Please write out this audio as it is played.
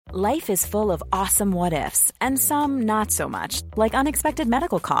Life is full of awesome what-ifs, and some not so much, like unexpected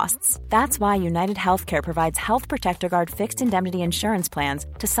medical costs. That's why United Healthcare provides Health Protector Guard fixed indemnity insurance plans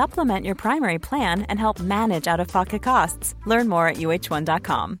to supplement your primary plan and help manage out-of-pocket costs. Learn more at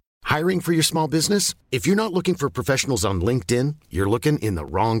uh1.com. Hiring for your small business? If you're not looking for professionals on LinkedIn, you're looking in the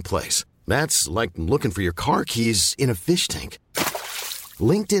wrong place. That's like looking for your car keys in a fish tank.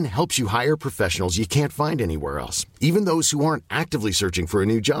 LinkedIn helps you hire professionals you can't find anywhere else, even those who aren't actively searching for a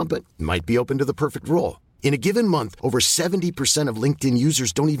new job but might be open to the perfect role. In a given month, over 70% of LinkedIn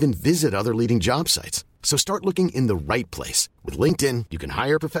users don't even visit other leading job sites. So start looking in the right place. With LinkedIn, you can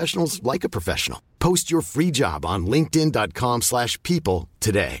hire professionals like a professional. Post your free job on linkedin.com/people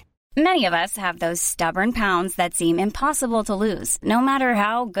today. Many of us have those stubborn pounds that seem impossible to lose, no matter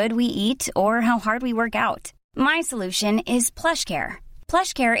how good we eat or how hard we work out. My solution is PlushCare.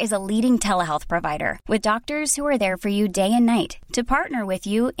 PlushCare is a leading telehealth provider with doctors who are there for you day and night to partner with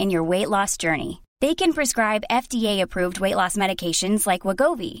you in your weight loss journey. They can prescribe FDA-approved weight loss medications like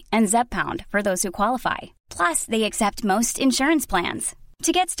Wegovy and Zepbound for those who qualify. Plus, they accept most insurance plans.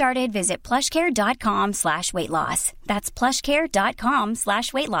 To get started, visit plushcare.com/weightloss. That's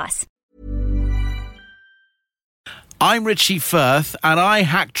plushcare.com/weightloss. I'm Richie Firth, and I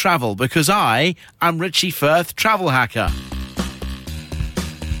hack travel because I am Richie Firth, travel hacker.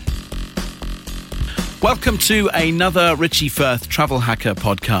 Welcome to another Richie Firth Travel Hacker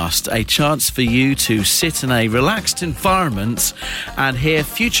podcast, a chance for you to sit in a relaxed environment and hear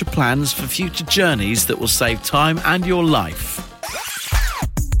future plans for future journeys that will save time and your life.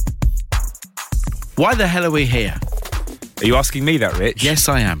 Why the hell are we here? Are you asking me that, Rich? Yes,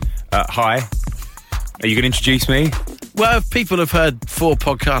 I am. Hi. Are you going to introduce me? Well, if people have heard 4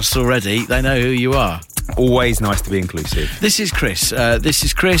 podcasts already, they know who you are. Always nice to be inclusive. This is Chris.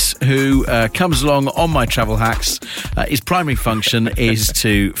 Who comes along on my travel hacks. His primary function is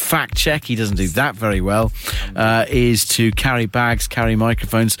to fact check. He doesn't do that very well. Is to carry bags, carry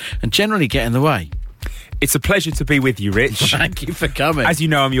microphones, and generally get in the way. It's a pleasure to be with you, Rich. Thank you for coming. As you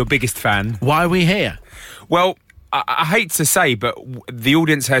know, I'm your biggest fan. Why are we here? Well, I hate to say, but the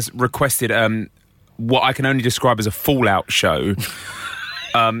audience has requested what I can only describe as a fallout show.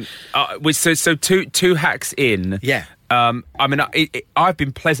 So two hacks in. Yeah. I've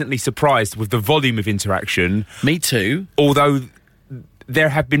been pleasantly surprised with the volume of interaction. Me too. Although there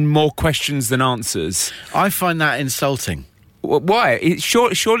have been more questions than answers. I find that insulting. Why?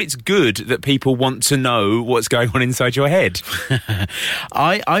 Surely it's good that people want to know what's going on inside your head.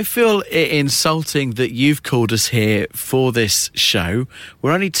 I feel it insulting that you've called us here for this show.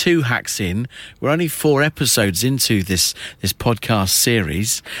 We're only 2 hacks in. We're only 4 episodes into this podcast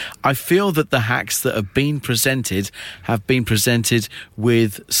series. I feel that the hacks that have been presented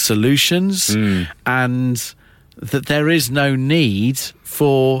with solutions and that there is no need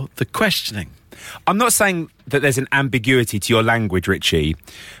for the questioning. I'm not saying that there's an ambiguity to your language, Richie,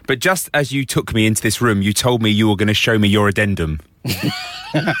 but just as you took me into this room, you told me you were going to show me your addendum.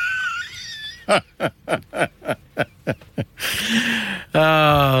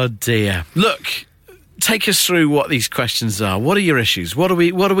 Oh, dear. Look, take us through what these questions are. What are your issues? What are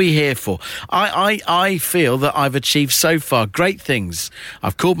we here for? I feel that I've achieved so far great things.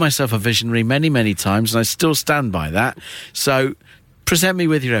 I've called myself a visionary many, many times, and I still stand by that. So present me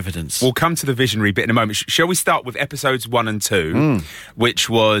with your evidence. We'll come to the visionary bit in a moment. Shall we start with episodes 1 and 2, which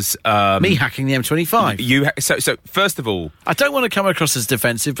was me hacking the M25. So first of all, I don't want to come across as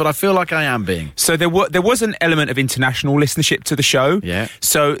defensive, but I feel like I am being. So there was an element of international listenership to the show. Yeah.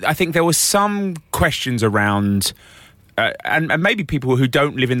 So I think there were some questions around. And maybe people who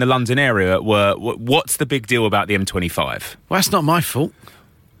don't live in the London area were, what's the big deal about the M25? Well, that's not my fault.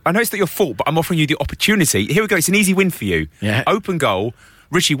 I know it's not your fault, but I'm offering you the opportunity. Here we go. It's an easy win for you. Yeah. Open goal.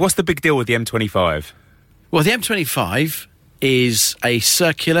 Richie, what's the big deal with the M25? Well, the M25 is a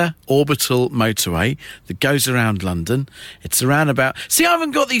circular orbital motorway that goes around London. It's around about... See, I haven't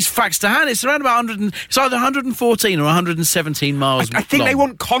got these facts to hand. It's around about it's either 114 or 117 miles I think long. they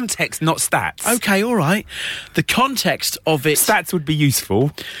want context, not stats. Okay, all right. The context of it... Stats would be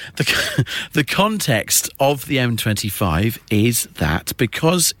useful. The context of the M25 is that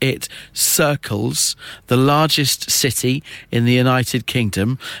because it circles the largest city in the United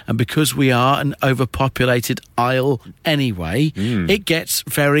Kingdom, and because we are an overpopulated isle anyway, it gets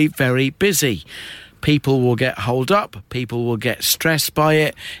very, very busy. People will get holed up. People will get stressed by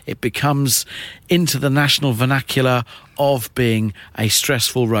it. It becomes into the national vernacular of being a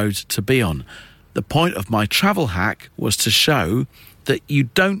stressful road to be on. The point of my travel hack was to show that you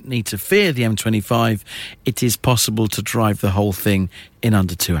don't need to fear the M25. It is possible to drive the whole thing in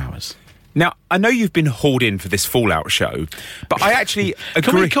under 2 hours. Now, I know you've been hauled in for this Fallout show, but I actually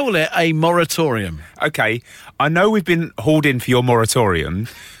agree. Can we call it a moratorium? Okay, I know we've been hauled in for your moratorium,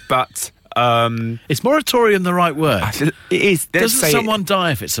 but... Is moratorium the right word? It is. Doesn't someone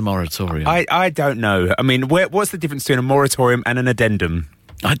die if it's a moratorium? I don't know. I mean, what's the difference between a moratorium and an addendum?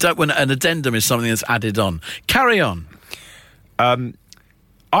 I don't. When an addendum is something that's added on. Carry on.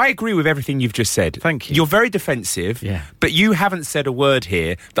 I agree with everything you've just said. Thank you. You're very defensive, but you haven't said a word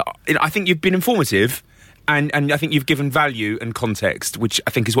here that I think you've been informative, and I think you've given value and context, which I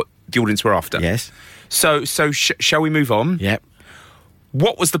think is what the audience were after. Yes. So shall we move on? Yep.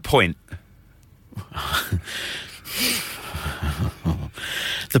 What was the point?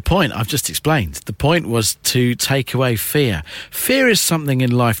 The point I've just explained. The point was to take away fear. Fear is something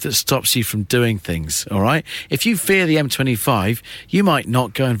in life that stops you from doing things, all right? If you fear the M25, you might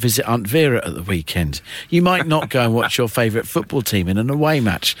not go and visit Aunt Vera at the weekend. You might not go and watch your favourite football team in an away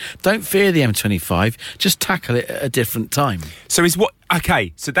match. Don't fear the M25. Just tackle it at a different time. So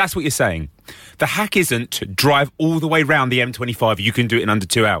so that's what you're saying. The hack isn't to drive all the way round the M25. You can do it in under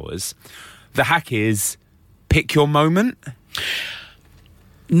 2 hours. The hack is pick your moment.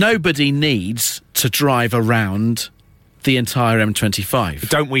 Nobody needs to drive around the entire M25.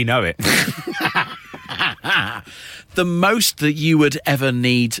 Don't we know it? The most that you would ever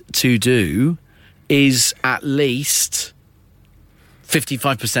need to do is at least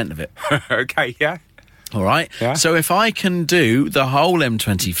 55% of it. Okay, yeah. All right? Yeah. So if I can do the whole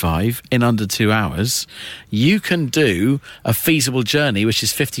M25 in under 2 hours, you can do a feasible journey, which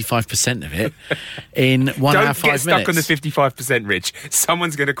is 55% of it, in 1 hour, 5 minutes. Don't get stuck on the 55%, Rich.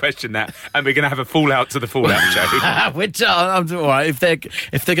 Someone's going to question that, and we're going to have a fallout to the Fallout show. Which, all right, if they're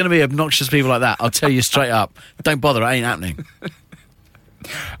going to be obnoxious people like that, I'll tell you straight up, don't bother, it ain't happening.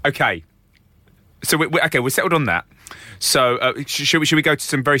 Okay. So, we're settled on that. So, should we go to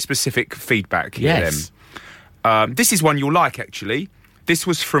some very specific feedback here yes. then? This is one you'll like, actually. This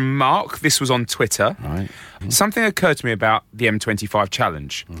was from Mark. This was on Twitter. Right. Mm-hmm. Something occurred to me about the M25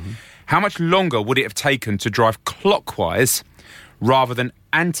 challenge. Mm-hmm. How much longer would it have taken to drive clockwise rather than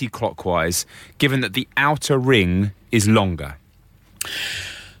anti-clockwise, given that the outer ring is longer?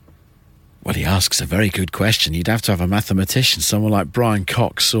 Well, he asks a very good question. You'd have to have a mathematician, someone like Brian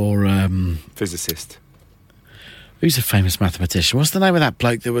Cox or... physicist. Who's a famous mathematician? What's the name of that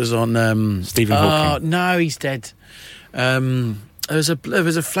bloke that was on... Stephen Hawking. No, he's dead. There was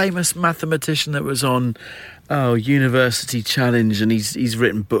a famous mathematician that was on University Challenge, and he's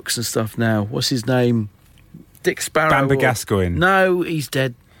written books and stuff now. What's his name? Dick Sparrow. Bamber Gascoigne. No, he's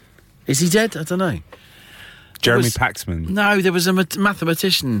dead. Is he dead? I don't know. Jeremy Paxman. No, there was a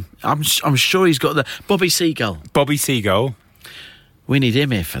mathematician. I'm sure he's got the... Bobby Seagull. Bobby Seagull. We need him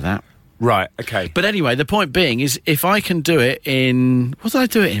here for that. Right, okay. But anyway, the point being is if I can do it in... What did I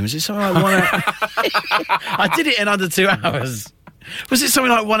do it in? Was it something like 1 hour? I did it in under 2 hours. Was it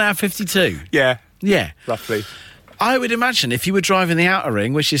something like 1 hour 52? Yeah. Yeah. Roughly. I would imagine if you were driving the outer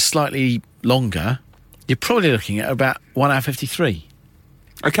ring, which is slightly longer, you're probably looking at about 1 hour 53.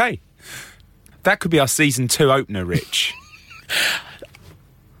 Okay. That could be our season 2 opener, Rich.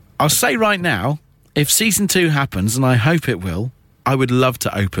 I'll say right now, if season 2 happens, and I hope it will, I would love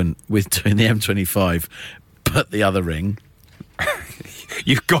to open with doing the M25, but the other ring.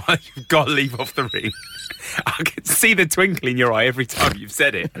 You've got to leave off the ring. I can see the twinkle in your eye every time you've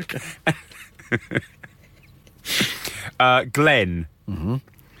said it. Okay. Glenn, mm-hmm.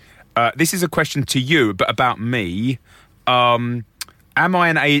 This is a question to you, but about me. Am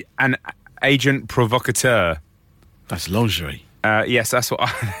I an agent provocateur? That's lingerie. Yes, that's what.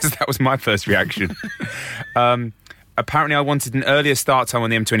 That was my first reaction. Apparently, I wanted an earlier start time on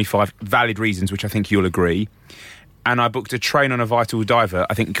the M25, valid reasons, which I think you'll agree. And I booked a train on a Vital Diver.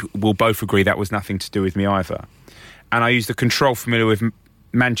 I think we'll both agree that was nothing to do with me either. And I used the control familiar with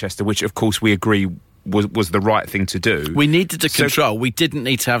Manchester, which, of course, we agree was the right thing to do. We needed to control. We didn't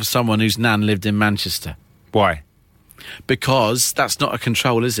need to have someone whose nan lived in Manchester. Why? Because that's not a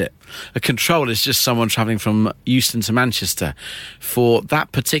control, is it? A control is just someone travelling from Euston to Manchester. For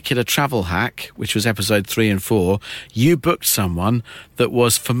that particular travel hack, which was episode 3 and 4, you booked someone that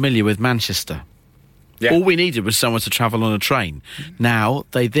was familiar with Manchester. Yeah. All we needed was someone to travel on a train. Now,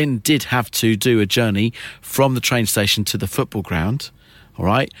 they then did have to do a journey from the train station to the football ground, all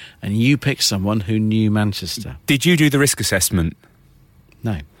right? And you picked someone who knew Manchester. Did you do the risk assessment?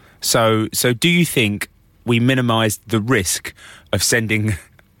 No. So do you think we minimised the risk of sending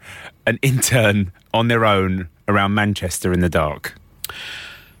an intern on their own around Manchester in the dark?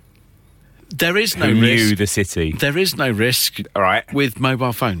 There is no risk. Who knew the city? There is no risk, all right, with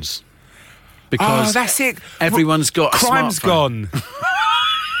mobile phones. Because that's it. Everyone's got crime's a smartphone. gone.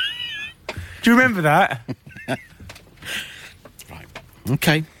 Do you remember that? Right.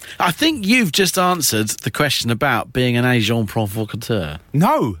 Okay. I think you've just answered the question about being an agent provocateur.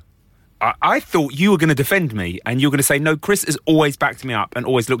 No. I thought you were going to defend me and you were going to say, no, Chris has always backed me up and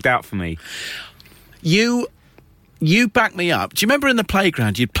always looked out for me. You back me up. Do you remember in the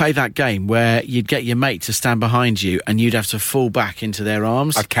playground you'd play that game where you'd get your mate to stand behind you and you'd have to fall back into their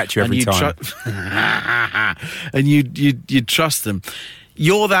arms? I'd catch you every time. And you'd trust them.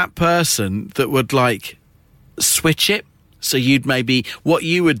 You're that person that would, like, switch it. So you'd maybe... What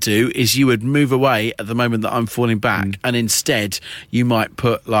you would do is you would move away at the moment that I'm falling back and instead you might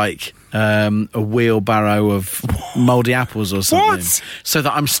put, like... a wheelbarrow of mouldy apples or something. What? So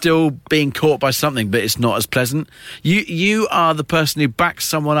that I'm still being caught by something, but it's not as pleasant. You are the person who backs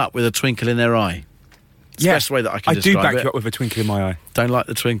someone up with a twinkle in their eye. It's the best way that I can describe it. I do back you up with a twinkle in my eye. Don't like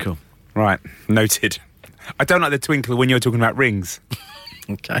the twinkle. Right, noted. I don't like the twinkle when you're talking about rings.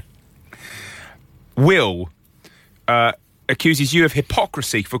 Okay. Will accuses you of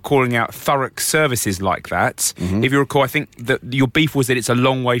hypocrisy for calling out Thurrock services like that. Mm-hmm. If you recall, I think that your beef was that it's a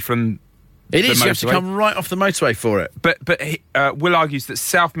long way from it the is. motorway. You have to come right off the motorway for it. But Will argues that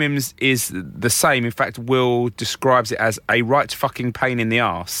South Mims is the same. In fact, Will describes it as a right fucking pain in the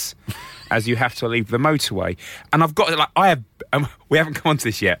arse as you have to leave the motorway. And I've got, like, we haven't come on to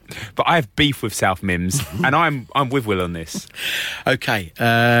this yet, but I have beef with South Mims and I'm with Will on this. Okay.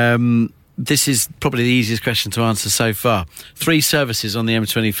 This is probably the easiest question to answer so far. 3 services on the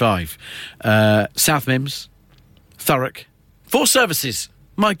M25. South Mims, Thurrock. 4 services.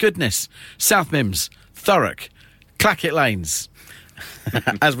 My goodness. South Mims, Thurrock, Clackett Lanes,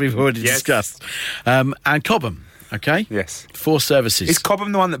 as we've already discussed. And Cobham, okay? Yes. 4 services. Is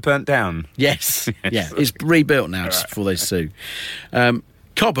Cobham the one that burnt down? Yes. Yeah, it's rebuilt now just before they sue.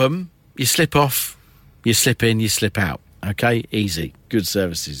 Cobham, you slip off, you slip in, you slip out. Okay? Easy. Good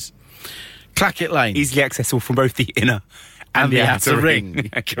services. Clackett Lane. Easily accessible from both the inner and the outer ring.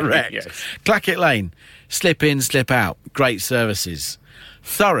 Correct. Yes. Clackett Lane. Slip in, slip out. Great services.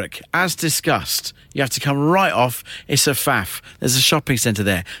 Thurrock, as discussed, you have to come right off. It's a faff. There's a shopping centre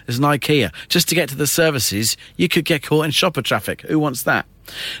there. There's an IKEA. Just to get to the services, you could get caught in shopper traffic. Who wants that?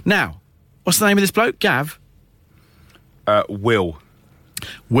 Now, what's the name of this bloke? Gav? Will.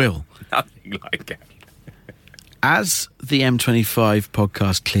 Will. Nothing like Gav. As the M25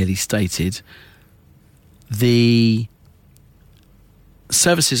 podcast clearly stated, the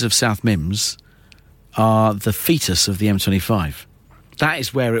services of South Mims are the fetus of the M25. That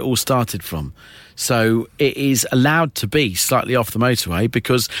is where it all started from. So it is allowed to be slightly off the motorway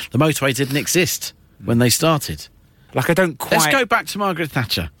because the motorway didn't exist when they started. Like, I don't quite... Let's go back to Margaret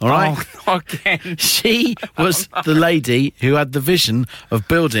Thatcher, all right? Oh, not again. She was the lady who had the vision of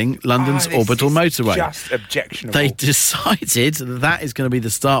building London's orbital motorway. Just objectionable. They decided that is going to be the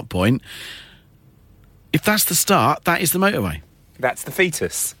start point. If that's the start, that is the motorway. That's the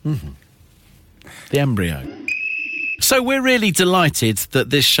fetus. Mm-hmm. The embryo. So we're really delighted that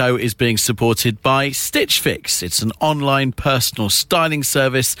this show is being supported by Stitch Fix. It's an online personal styling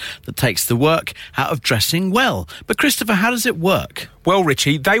service that takes the work out of dressing well. But Christopher, how does it work? Well,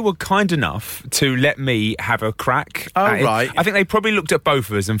 Richie, they were kind enough to let me have a crack. Oh, right. I think they probably looked at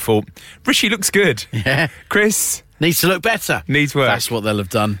both of us and thought, Richie looks good. Yeah. Chris... needs to look better. Needs work. That's what they'll have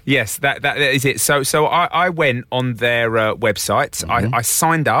done. Yes, that is it. So I went on their website. Mm-hmm. I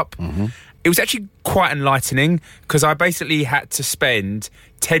signed up. Mm-hmm. It was actually quite enlightening because I basically had to spend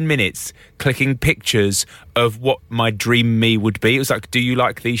 10 minutes clicking pictures of what my dream me would be. It was like, do you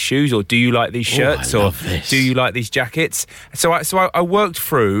like these shoes, or do you like these shirts, or do you like these jackets? So I worked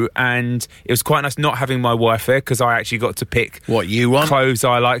through, and it was quite nice not having my wife there because I actually got to pick what you want, clothes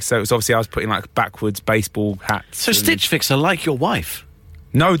I like. So it was obviously I was putting like backwards baseball hats. So Stitch Fix are like your wife.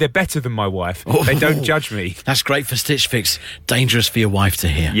 No, they're better than my wife. Oh, they don't judge me. That's great for Stitch Fix. Dangerous for your wife to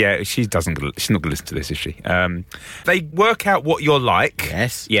hear. Yeah, she's not going to listen to this, is she? They work out what you're like.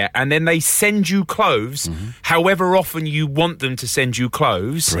 Yes. Yeah, and then they send you clothes however often you want them to send you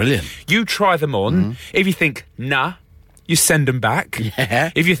clothes. Brilliant. You try them on. If you think, nah, you send them back.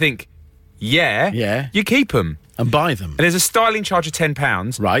 Yeah. If you think, yeah, you keep them. And buy them. And there's a styling charge of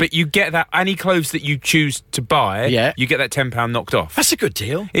 £10. Right. But you get that, any clothes that you choose to buy, you get that £10 knocked off. That's a good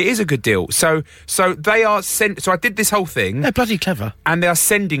deal. It is a good deal. So they are so I did this whole thing. They're bloody clever. And they are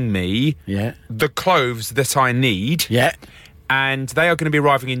sending me the clothes that I need. Yeah. And they are going to be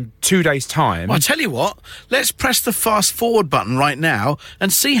arriving in 2 days' time. Well, I tell you what, let's press the fast forward button right now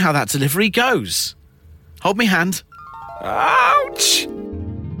and see how that delivery goes. Hold me hand. Ouch!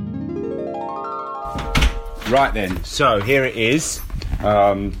 Right then, so here it is.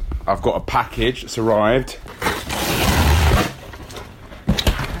 I've got a package that's arrived.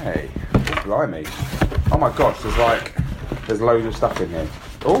 Okay, blimey. Oh my gosh, there's loads of stuff in here.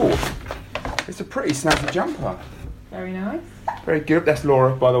 Oh, it's a pretty snazzy jumper. Very nice. Very good. That's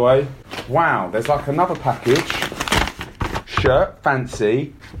Laura, by the way. Wow, there's like another package. Shirt,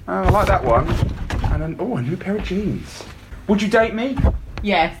 fancy. Oh, I like that one. And then, a new pair of jeans. Would you date me?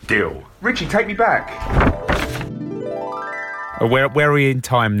 Yes. Deal. Richie, take me back. Where are we in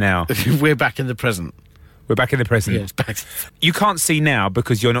time now? We're back in the present. We're back in the present. Yeah, it's back. You can't see now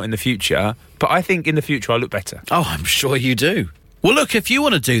because you're not in the future, but I think in the future I look better. Oh, I'm sure you do. Well, look, if you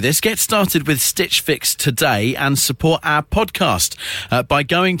want to do this, get started with Stitch Fix today and support our podcast by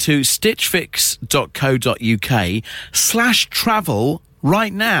going to stitchfix.co.uk/travel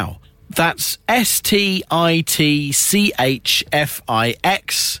right now. That's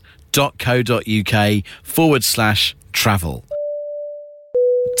stitchfix.co.uk/travel.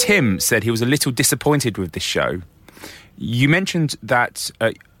 Tim said he was a little disappointed with this show. You mentioned that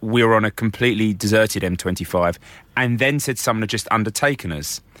we were on a completely deserted M25 and then said someone had just undertaken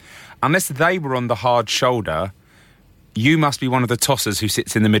us. Unless they were on the hard shoulder, you must be one of the tossers who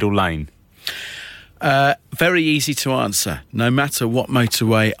sits in the middle lane. Very easy to answer. No matter what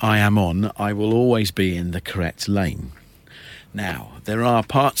motorway I am on, I will always be in the correct lane. Now, there are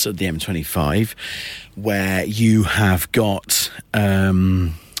parts of the M25 where you have got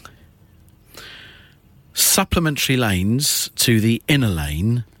supplementary lanes to the inner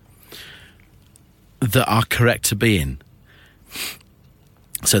lane that are correct to be in.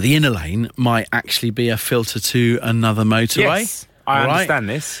 So the inner lane might actually be a filter to another motorway. Yes, I understand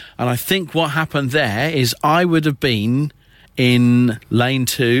this. And I think what happened there is I would have been in lane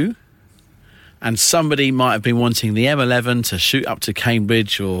 2 and somebody might have been wanting the M11 to shoot up to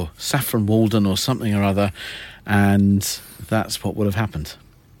Cambridge or Saffron Walden or something or other, and that's what would have happened.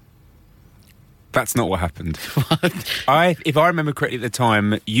 That's not what happened. If I remember correctly at the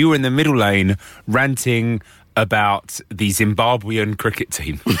time, you were in the middle lane ranting about the Zimbabwean cricket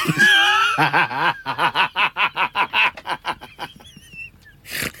team.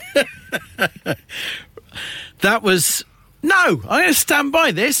 That was... No, I'm going to stand by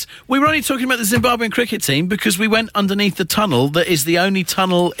this. We were only talking about the Zimbabwean cricket team because we went underneath the tunnel that is the only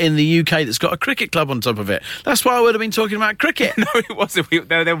tunnel in the UK that's got a cricket club on top of it. That's why I would have been talking about cricket. No, it wasn't.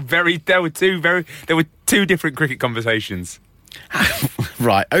 There were two different cricket conversations.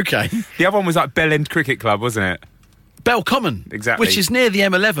 Right, okay. The other one was like Bell End Cricket Club, wasn't it? Bell Common. Exactly. Which is near the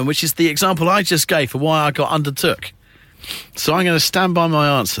M11, which is the example I just gave for why I got undertook. So I'm going to stand by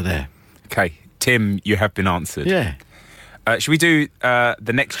my answer there. Okay, Tim, you have been answered. Yeah. Should we do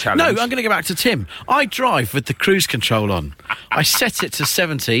the next challenge? No, I'm going to go back to Tim. I drive with the cruise control on. I set it to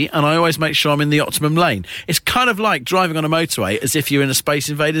 70 and I always make sure I'm in the optimum lane. It's kind of like driving on a motorway as if you're in a Space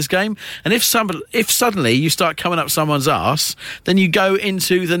Invaders game. And if suddenly you start coming up someone's arse, then you go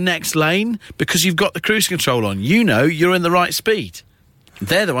into the next lane because you've got the cruise control on. You know you're in the right speed.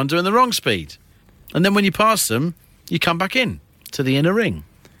 They're the one doing the wrong speed. And then when you pass them, you come back in to the inner ring.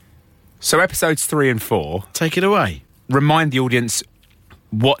 So episodes 3 and 4... Take it away. Remind the audience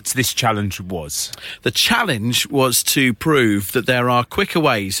what this challenge was. The challenge was to prove that there are quicker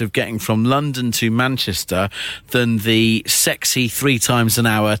ways of getting from London to Manchester than the sexy 3 times an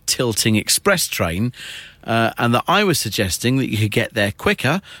hour tilting express train, and that I was suggesting that you could get there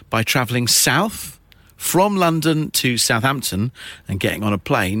quicker by travelling south from London to Southampton and getting on a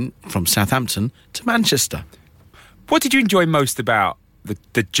plane from Southampton to Manchester. What did you enjoy most about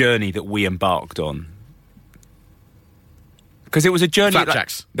the journey that we embarked on? Because it was a journey...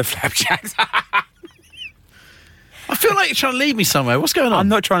 Flapjacks. The flapjacks. I feel like you're trying to lead me somewhere. What's going on? I'm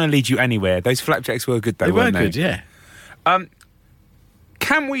not trying to lead you anywhere. Those flapjacks were good, though, weren't they? They were good, yeah.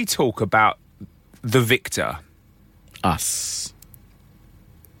 Can we talk about the victor? Us.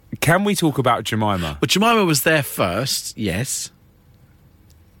 Can we talk about Jemima? Well, Jemima was there first, yes.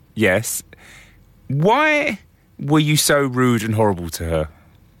 Yes. Why were you so rude and horrible to her?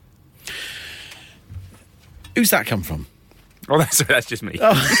 Who's that come from? Oh, that's just me.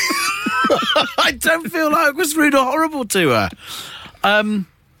 Oh. I don't feel like I was rude or horrible to her. On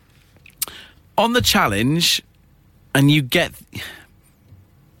the challenge, and you get...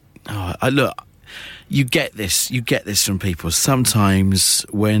 you get this from people. Sometimes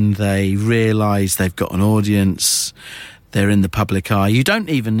when they realise they've got an audience, they're in the public eye. You don't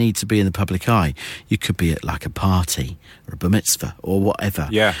even need to be in the public eye. You could be at like a party or a bar mitzvah or whatever.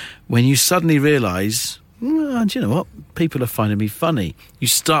 Yeah. When you suddenly realise... do you know what? People are finding me funny. You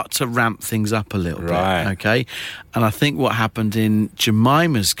start to ramp things up a little bit, okay? And I think what happened in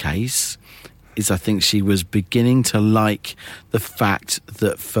Jemima's case is I think she was beginning to like the fact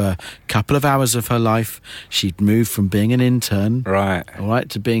that for a couple of hours of her life, she'd moved from being an intern, Right. all right,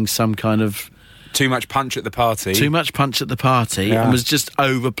 to being some kind of... Too much punch at the party. Too much punch at the party, Yeah. and was just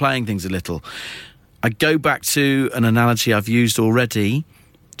overplaying things a little. I go back to an analogy I've used already.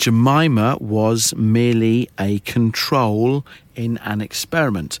 Jemima was merely a control in an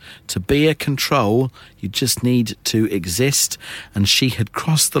experiment. To be a control, you just need to exist, and she had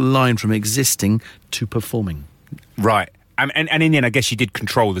crossed the line from existing to performing. Right. And in the end, I guess she did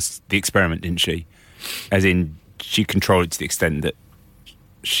control the experiment, didn't she? As in, she controlled it to the extent that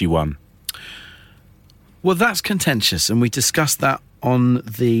she won. Well, that's contentious, and we discussed that on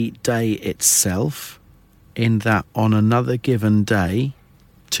the day itself, in that on another given day,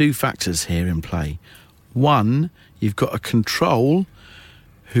 two factors here in play. One, you've got a control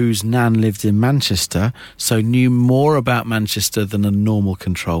whose nan lived in Manchester, so knew more about Manchester than a normal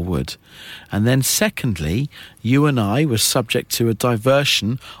control would. And then secondly, you and I were subject to a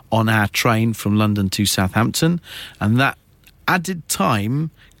diversion on our train from London to Southampton, and that added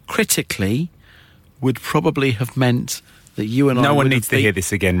time, critically, would probably have meant that you and I... No one needs to hear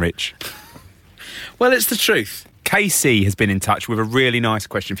this again, Rich. Well, it's the truth. Casey has been in touch with a really nice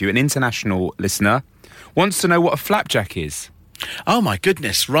question for you. An international listener wants to know what a flapjack is. Oh, my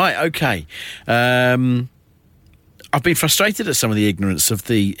goodness. Right, OK. I've been frustrated at some of the ignorance of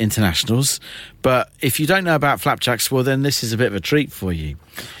the internationals, but if you don't know about flapjacks, well, then this is a bit of a treat for you.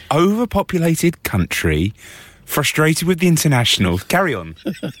 Overpopulated country, frustrated with the internationals. Carry on.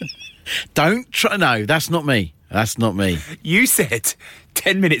 Don't try... No, that's not me. That's not me. You said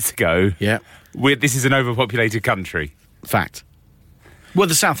 10 minutes ago... Yeah. This is an overpopulated country. Fact. Well,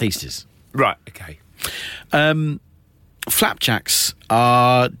 the southeast is. Right, okay. Flapjacks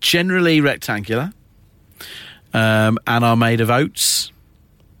are generally rectangular and are made of oats,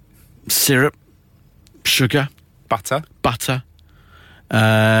 syrup, sugar, Butter.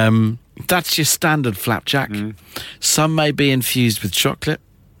 That's your standard flapjack. Some may be infused with chocolate.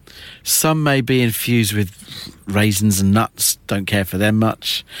 Some may be infused with raisins and nuts. Don't care for them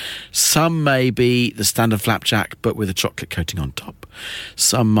much. Some may be the standard flapjack, but with a chocolate coating on top.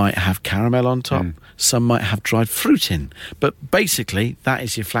 Some might have caramel on top. Some might have dried fruit in. But basically, that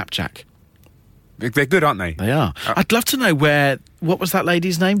is your flapjack. They're good, aren't they? They are. I'd love to know what was that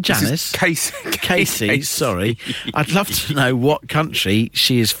lady's name? Janice? Casey, sorry. I'd love to know what country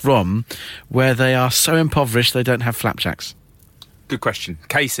she is from where they are so impoverished they don't have flapjacks. Good question.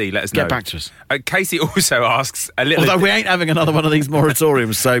 Casey, let us know. Get back to us. Casey also asks a little... Although we ain't having another one of these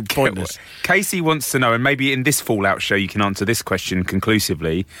moratoriums, so pointless. Casey wants to know, and maybe in this Fallout show you can answer this question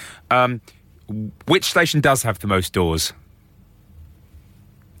conclusively, which station does have the most doors?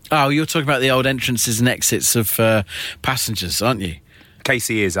 Oh, you're talking about the old entrances and exits of passengers, aren't you?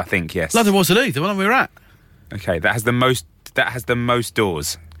 Casey is, I think, yes. London Waterloo, the one we were at. Okay, that has the most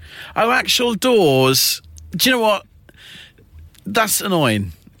doors. Oh, actual doors. Do you know what? That's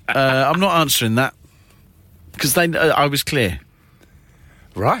annoying. I'm not answering that because I was clear.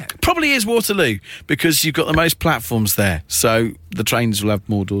 Right. Probably is Waterloo because you've got the most platforms there, so the trains will have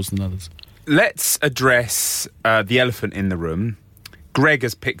more doors than others. Let's address the elephant in the room. Greg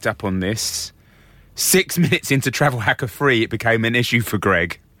has picked up on this. 6 minutes into Travel Hacker Free, it became an issue for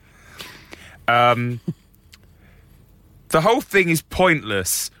Greg. The whole thing is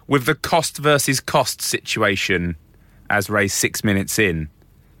pointless with the cost versus cost situation as raised 6 minutes in.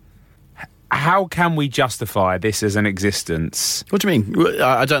 How can we justify this as an existence? What do you mean?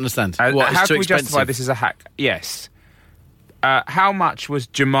 I don't understand. What, how it's too can we expensive? justify this as a hack? Yes. How much was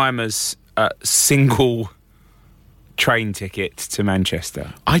Jemima's single train ticket to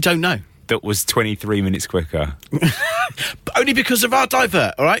Manchester? I don't know. That was 23 minutes quicker. Only because of our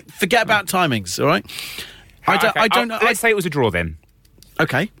divert, all right? Forget about timings, all right? I don't know. Let's say it was a draw then.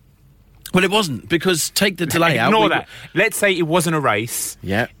 Okay. Well, it wasn't, because take the delay out. Ignore that. Let's say it wasn't a race.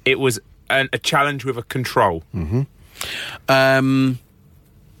 Yeah. It was a challenge with a control. Mm-hmm.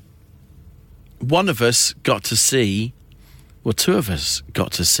 One of us got to see, well, two of us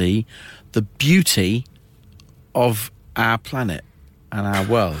got to see the beauty of our planet and our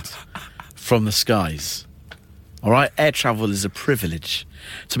world from the skies. All right? Air travel is a privilege.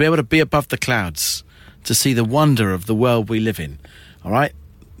 To be able to be above the clouds, to see the wonder of the world we live in. All right?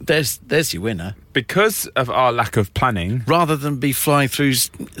 There's your winner. Because of our lack of planning... Rather than be flying through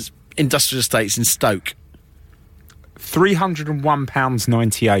industrial estates in Stoke.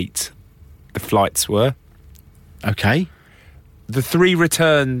 £301.98 the flights were. Okay. The 3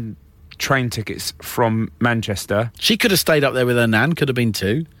 return train tickets from Manchester... She could have stayed up there with her nan, could have been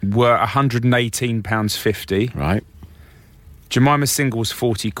 2. ...were £118.50. Right. Jemima single was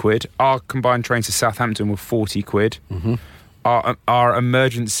 40 quid. Our combined train to Southampton were 40 quid. Mm-hmm. Our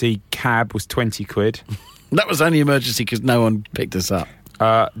emergency cab was 20 quid. That was only emergency because no one picked us up.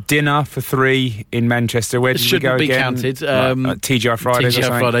 Dinner for 3 in Manchester. Where did we go again? Counted. TGI Fridays or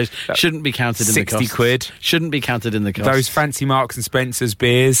something? TGI Fridays. Shouldn't be counted in the cost. 60 quid. Shouldn't be counted in the cost. Those fancy Marks and Spencer's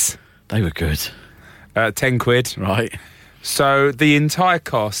beers. They were good. 10 quid. Right. So the entire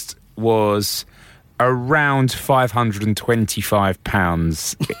cost was around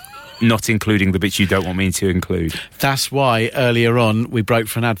 £525, not including the bits you don't want me to include. That's why earlier on we broke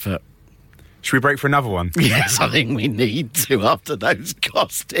for an advert. Should we break for another one? Yes, I think we need to after those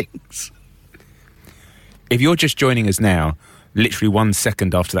costings. If you're just joining us now, literally 1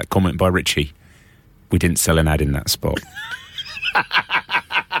 second after that comment by Richie, we didn't sell an ad in that spot.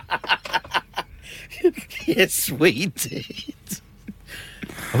 Yes, we did.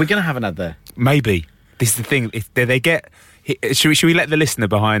 Are we going to have an ad there? Maybe. This is the thing. If they get... Should we let the listener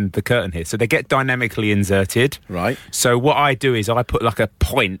behind the curtain here? So they get dynamically inserted. Right. So what I do is I put like a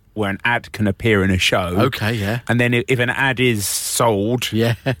point where an ad can appear in a show. Okay, yeah. And then if an ad is sold,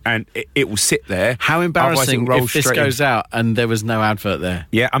 yeah, and it will sit there. How embarrassing if this goes out and there was no advert there.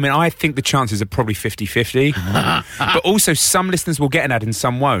 Yeah, I mean, I think the chances are probably 50-50. But also some listeners will get an ad and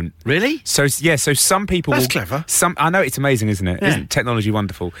some won't. Really? So, yeah, so some people That's clever. I know, it's amazing, isn't it? Yeah. Isn't technology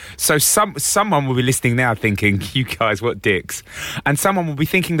wonderful? So someone will be listening now thinking, you guys, what dicks. And someone will be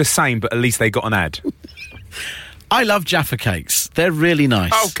thinking the same, but at least they got an ad. I love Jaffa cakes. They're really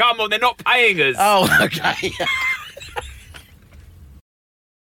nice. Oh, come on, they're not paying us. Oh, okay.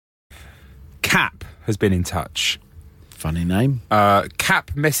 Cap has been in touch. Funny name.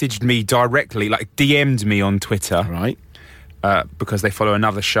 Cap messaged me directly, like DM'd me on Twitter. Right. Because they follow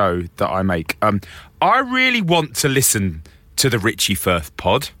another show that I make. I really want to listen to the Richie Firth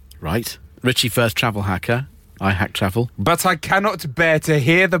pod. Right. Richie Firth travel hacker. I hack travel. But I cannot bear to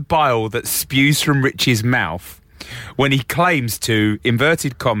hear the bile that spews from Richie's mouth when he claims to,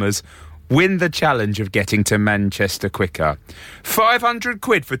 inverted commas, win the challenge of getting to Manchester quicker. 500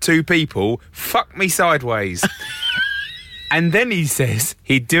 quid for 2 people? Fuck me sideways. And then he says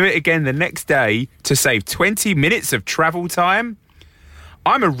he'd do it again the next day to save 20 minutes of travel time?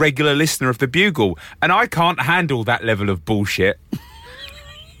 I'm a regular listener of The Bugle, and I can't handle that level of bullshit.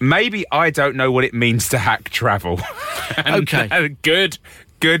 Maybe I don't know what it means to hack travel. Okay. Good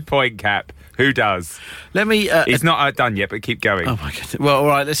point, Cap. Who does? Let me... He's not done yet, but keep going. Oh, my God. Well, all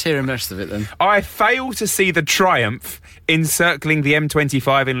right, let's hear him rest of it then. I fail to see the triumph in circling the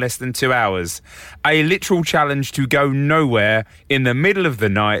M25 in less than 2 hours. A literal challenge to go nowhere in the middle of the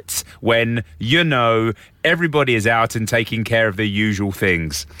night when, everybody is out and taking care of their usual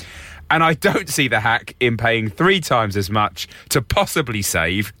things. And I don't see the hack in paying 3 times as much to possibly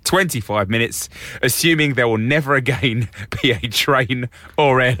save 25 minutes, assuming there will never again be a train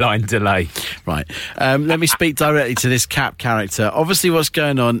or airline delay. Right. Let me speak directly to this Cap character. Obviously, what's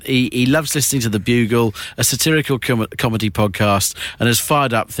going on, he loves listening to The Bugle, a satirical comedy podcast, and is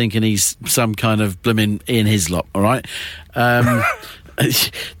fired up thinking he's some kind of blooming Ian Hislop, all right?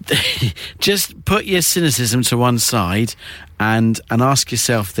 Just put your cynicism to one side and ask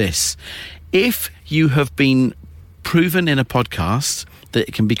yourself this. If you have been proven in a podcast that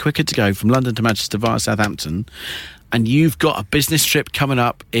it can be quicker to go from London to Manchester via Southampton, and you've got a business trip coming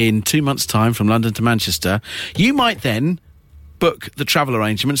up in 2 months' time from London to Manchester, you might then book the travel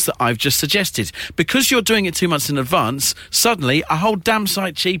arrangements that I've just suggested. Because you're doing it 2 months in advance, suddenly a whole damn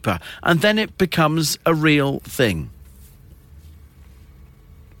sight cheaper, and then it becomes a real thing.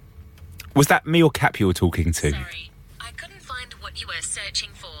 Was that me or Cap you were talking to? Sorry, I couldn't find what you were searching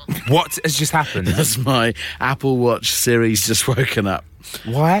for. What has just happened? That's my Apple Watch Siri's just woken up.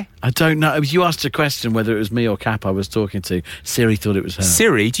 Why? I don't know. You asked a question whether it was me or Cap I was talking to. Siri thought it was her.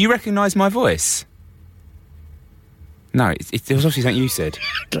 Siri, do you recognise my voice? No, it was obviously something you said.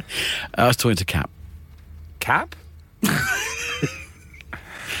 I was talking to Cap. Cap?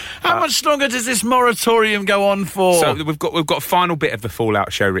 How much longer does this moratorium go on for? So we've got a final bit of the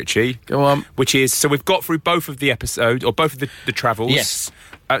Fallout show, Richie. Go on. Which is, so we've got through both of the episodes, or both of the travels. Yes.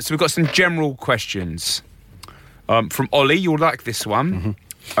 So we've got some general questions. From Ollie, you'll like this one.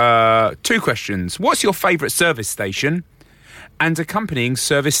 Mm-hmm. 2 questions. What's your favourite service station? And accompanying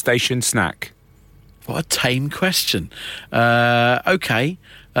service station snack? What a tame question. Okay.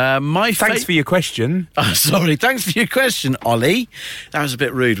 Thanks for your question. Oh, sorry, thanks for your question, Ollie. That was a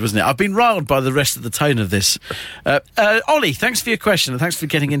bit rude, wasn't it? I've been riled by the rest of the tone of this. Ollie, thanks for your question and thanks for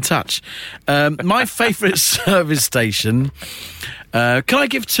getting in touch. My favourite service station, can I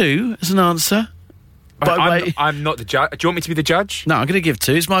give 2 as an answer? By the way, I'm not the judge. Do you want me to be the judge? no, I'm going to give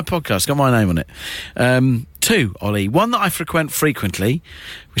 2. It's my podcast. It's got my name on it. 2, Ollie. One that I frequent frequently,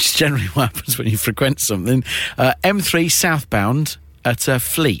 which is generally what happens when you frequent something. M3 southbound at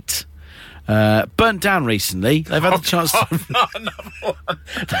Fleet. Burnt down recently. They've had the chance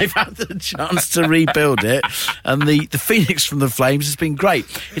They've had the chance to rebuild it, and the Phoenix from the Flames has been great.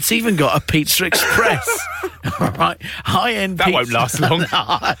 It's even got a Pizza Express. Right, high-end That pizza. won't last long.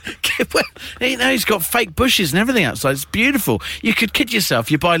 He's got fake bushes and everything outside. It's beautiful. You could kid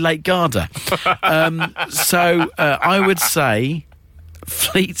yourself. You buy Lake Garda. I would say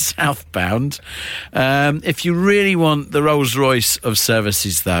Fleet southbound. If you really want the Rolls Royce of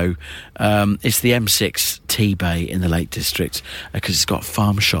services, though, it's the M6 T-Bay in the Lake District, because it's got a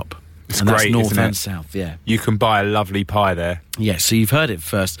farm shop. It's and great, that's north isn't and it? south, yeah. You can buy a lovely pie there. Yeah, so you've heard it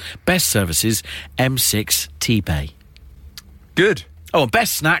first. Best services, M6 T-Bay. Good. Oh, and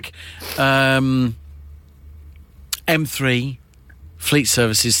best snack, M3 Fleet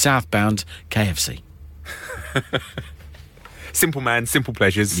Services southbound KFC. Simple man, simple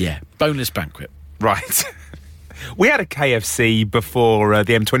pleasures. Yeah, boneless banquet. Right. We had a KFC before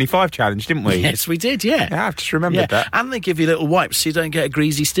the M25 challenge, didn't we? Yes, we did, yeah. Yeah, I've just remembered that. And they give you little wipes so you don't get a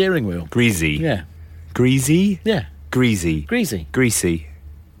greasy steering wheel. Greasy. Yeah. Greasy? Yeah. Greasy. Greasy. Greasy.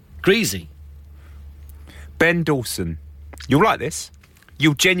 Greasy. Ben Dawson. You'll like this.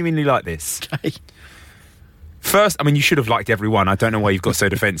 You'll genuinely like this. Okay. First, I mean, you should have liked everyone. I don't know why you've got so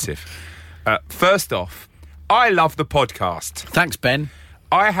defensive. First off, I love the podcast. Thanks, Ben.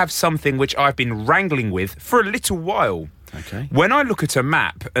 I have something which I've been wrangling with for a little while. Okay. When I look at a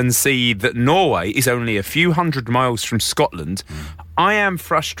map and see that Norway is only a few hundred miles from Scotland, I am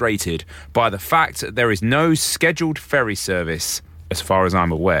frustrated by the fact that there is no scheduled ferry service, as far as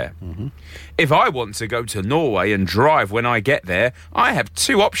I'm aware. Mm-hmm. If I want to go to Norway and drive when I get there, I have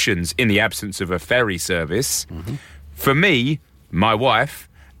 2 options in the absence of a ferry service. Mm-hmm. For me, my wife,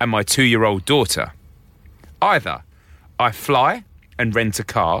 and my 2-year-old daughter. Either I fly and rent a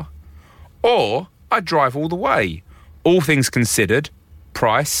car, or I drive all the way. All things considered,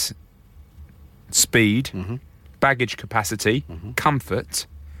 price, speed, baggage capacity, comfort.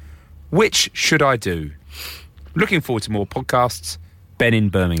 Which should I do? Looking forward to more podcasts. Ben in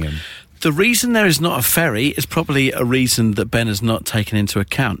Birmingham. The reason there is not a ferry is probably a reason that Ben has not taken into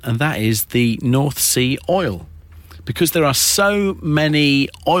account, and that is the North Sea oil. Because there are so many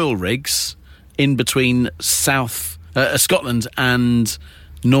oil rigs in between Scotland and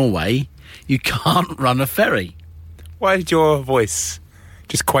Norway, you can't run a ferry. Why did your voice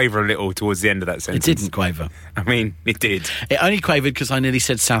just quaver a little towards the end of that sentence? It didn't quaver. I mean, it did. It only quavered because I nearly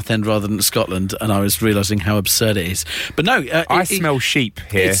said Southend rather than Scotland, and I was realising how absurd it is. But no, I smell sheep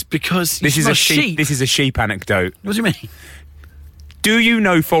here. It's because this is a sheep. This is a sheep anecdote. What do you mean? Do you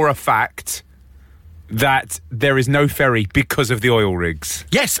know for a fact that there is no ferry because of the oil rigs?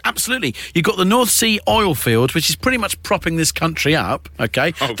 Yes, absolutely. You've got the North Sea oil field, which is pretty much propping this country up.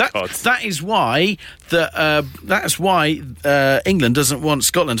 Okay, God. That is why England doesn't want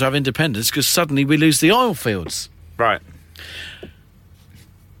Scotland to have independence, because suddenly we lose the oil fields. Right.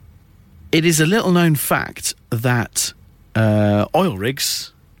 It is a little-known fact that oil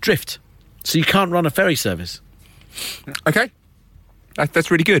rigs drift, so you can't run a ferry service. Okay,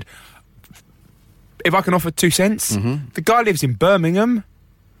 that's really good. If I can offer 2 cents, the guy lives in Birmingham.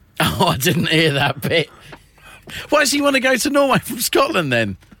 Oh, I didn't hear that bit. Why does he want to go to Norway from Scotland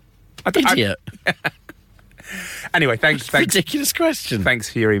then? Idiot. Anyway, thanks. Ridiculous question.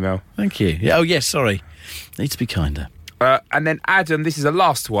 Thanks for your email. Thank you. Yeah, oh, yes, sorry. Need to be kinder. And then Adam, this is the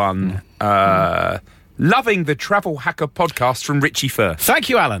last one. Loving the Travel Hacker podcast from Richie Firth. Thank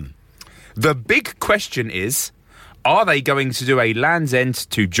you, Alan. The big question is, are they going to do a Land's End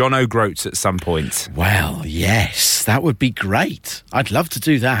to John O'Groats at some point? Well, yes, that would be great. I'd love to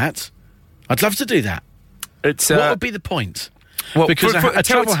do that. What would be the point? Well, because a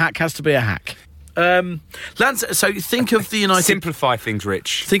travel hack has to be a hack. So think of the United... Simplify things,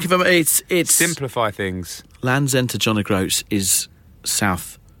 Rich. Think of it's Simplify things. Land's End to John O'Groats is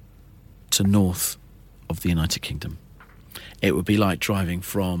south to north of the United Kingdom. It would be like driving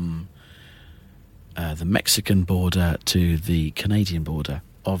from the Mexican border to the Canadian border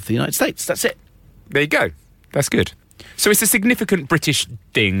of the United States. That's it. There you go. That's good. So it's a significant British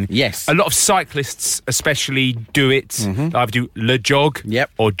thing. Yes. A lot of cyclists especially do it. Mm-hmm. Either do le jog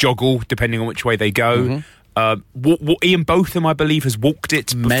or joggle, depending on which way they go. Mm-hmm. Ian Botham, I believe, has walked it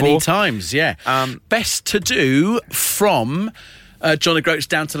before. Many times, yeah. Best to do from John O'Groats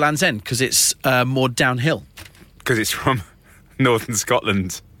down to Land's End, because it's more downhill. Because it's from northern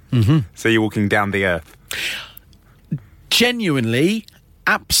Scotland. Mm-hmm. So you're walking down the earth. Genuinely,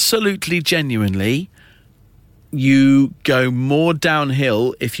 absolutely genuinely, you go more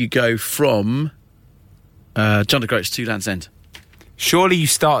downhill if you go from John O'Groats to Land's End. Surely you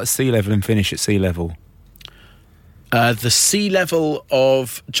start at sea level and finish at sea level. The sea level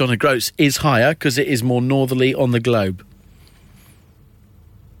of John O'Groats is higher because it is more northerly on the globe.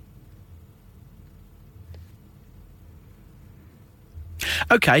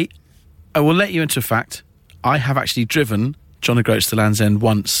 Okay, I will let you into a fact. I have actually driven John O'Groats to Land's End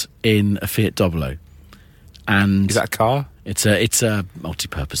once in a Fiat Doblo. And is that a car? It's a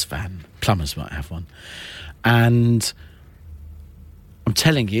multi-purpose van. Plumbers might have one. And I'm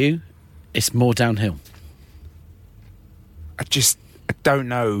telling you, it's more downhill. I don't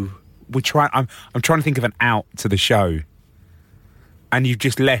know. I'm trying to think of an out to the show, and you've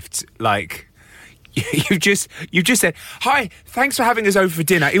just left like you just said hi. Thanks for having us over for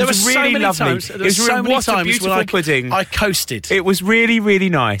dinner. It was really lovely. It was so many times a beautiful pudding. I coasted. It was really, really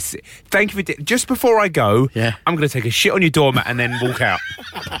nice. Thank you for just before I go. Yeah. I'm going to take a shit on your doormat and then walk out.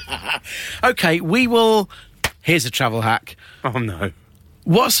 Okay, we will. Here's a travel hack. Oh no!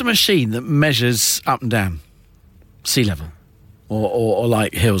 What's a machine that measures up and down sea level? Or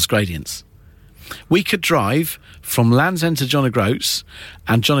like hills, gradients. We could drive from Land's End to John O'Groats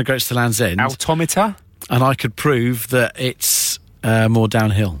and John O'Groats to Land's End. Altimeter? And I could prove that it's more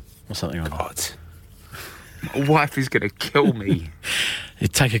downhill or something like that. My wife is going to kill me.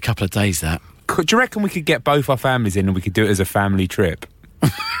 It'd take a couple of days, that. Do you reckon we could get both our families in and we could do it as a family trip?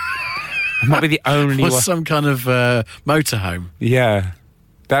 It might be the only one. Some kind of motorhome. Yeah.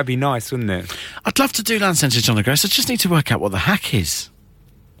 That'd be nice, wouldn't it? I'd love to do Land's End to John O'Groats. I just need to work out what the hack is.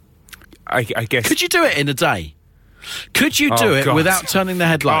 I guess. Could you do it in a day? Could you do it without turning the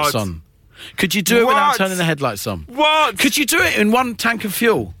headlights on? Could you do it without turning the headlights on? What? Could you do it in one tank of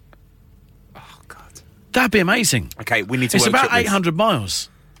fuel? Oh, God. That'd be amazing. Okay, we need to It's workshop about 800 miles.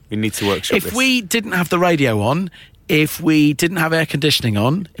 We need to workshop If this. we didn't have the radio on, if we didn't have air conditioning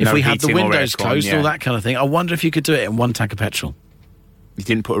on, if No we had the heating or windows aircon, closed, yeah. all that kind of thing, I wonder if you could do it in one tank of petrol. You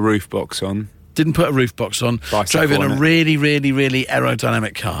didn't put a roof box on. Didn't put a roof box on. Bicycle Drove in on a it. really, really, really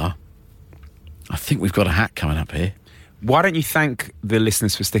aerodynamic car. I think we've got a hack coming up here. Why don't you thank the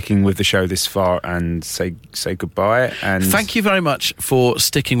listeners for sticking with the show this far and say goodbye? And Thank you very much for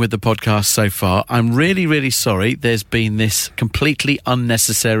sticking with the podcast so far. I'm really, really sorry there's been this completely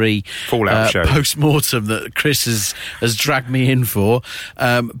unnecessary Fallout show. post-mortem that Chris has dragged me in for.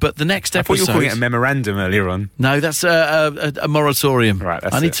 But the next I thought you episode... were calling it a memorandum earlier on. No, that's a moratorium. Right,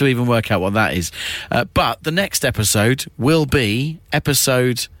 that's I need it. to even work out what that is. But the next episode will be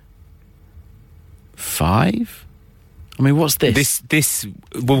episode 5? I mean, what's this? This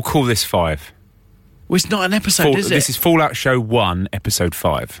we'll call this 5. Well, it's not an episode, is it? This is Fallout Show 1, episode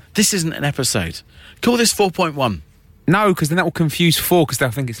 5. This isn't an episode. Call this 4.1. No, because then that will confuse 4, because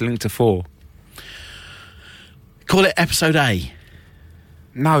they'll think it's linked to 4. Call it episode A.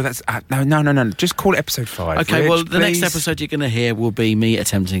 No, that's no. Just call it episode 5. Okay, Rich, well, the next please. episode you're going to hear will be me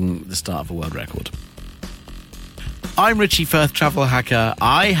attempting the start of a world record. I'm Richie Firth, travel hacker.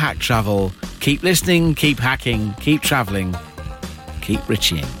 I hack travel. Keep listening, keep hacking, keep travelling, keep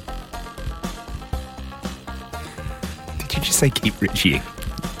Richieing. Did you just say keep Richieing?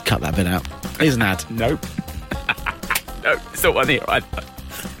 Cut that bit out. Here's an ad. Nope. No, it's not one here either.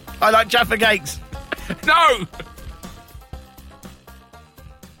 I like Jaffa Cakes. No!